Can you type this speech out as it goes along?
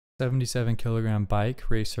77 kilogram bike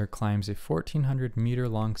racer climbs a 1,400 meter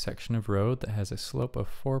long section of road that has a slope of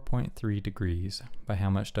 4.3 degrees. By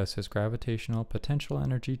how much does his gravitational potential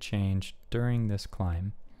energy change during this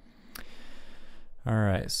climb?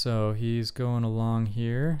 Alright, so he's going along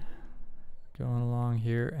here,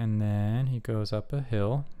 and then he goes up a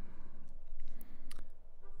hill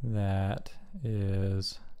that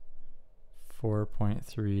is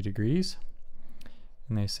 4.3 degrees.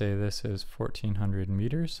 And they say this is 1,400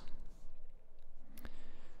 meters.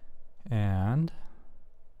 And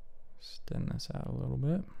extend this out a little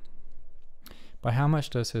bit. By how much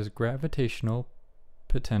does his gravitational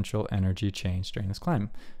potential energy change during this climb?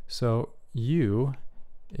 So U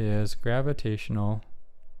is gravitational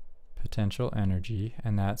potential energy,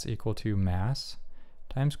 and that's equal to mass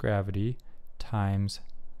times gravity times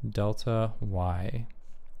delta Y.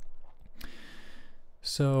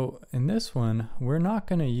 So in this one, we're not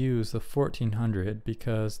going to use the 1,400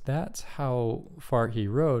 because that's how far he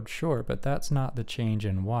rode, sure, but that's not the change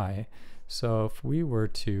in Y. So if we were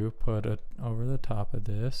to put over the top of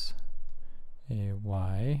this a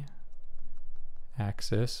Y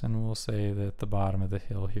axis, and we'll say that the bottom of the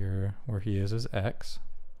hill here where he is X,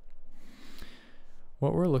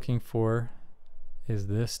 what we're looking for is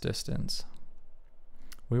this distance.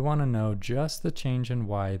 We want to know just the change in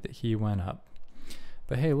Y that he went up.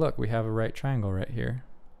 But hey, look, we have a right triangle right here.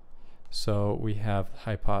 So we have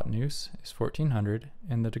hypotenuse is 1,400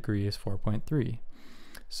 and the degree is 4.3.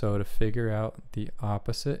 So to figure out the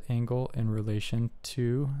opposite angle in relation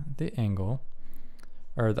to the angle,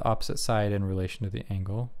 or the opposite side in relation to the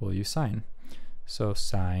angle, we'll use sine. So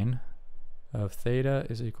sine of theta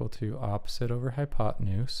is equal to opposite over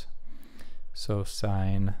hypotenuse. So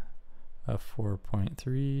sine of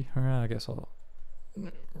 4.3, or I guess I'll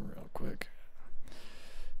real quick.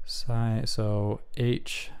 Sine, so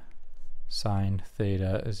h sine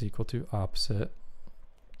theta is equal to opposite.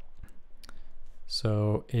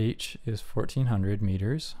 So h is 1,400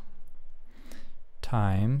 meters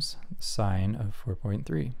times sine of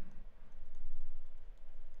 4.3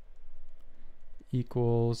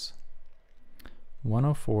 equals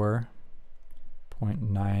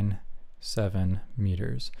 104.97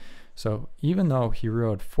 meters. So even though he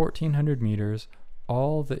rode 1,400 meters,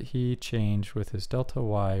 all that he changed with his delta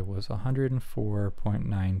Y was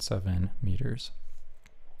 104.97 meters.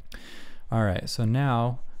 All right, so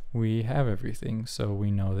now we have everything. So we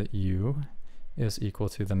know that U is equal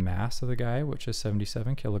to the mass of the guy, which is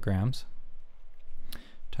 77 kilograms,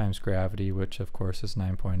 times gravity, which of course is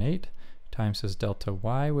 9.8, times his delta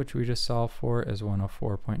Y, which we just solved for, is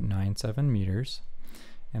 104.97 meters.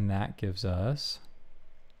 And that gives us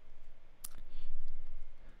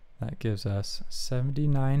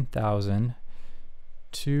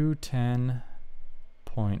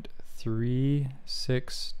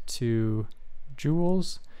 79,210.362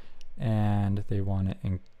 joules, and they want it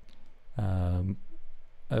in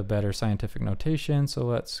a better scientific notation, so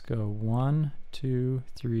let's go 1, 2,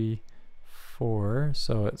 3, 4,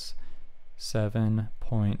 so it's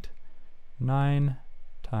 7.9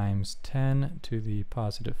 times 10 to the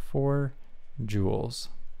positive 4 joules.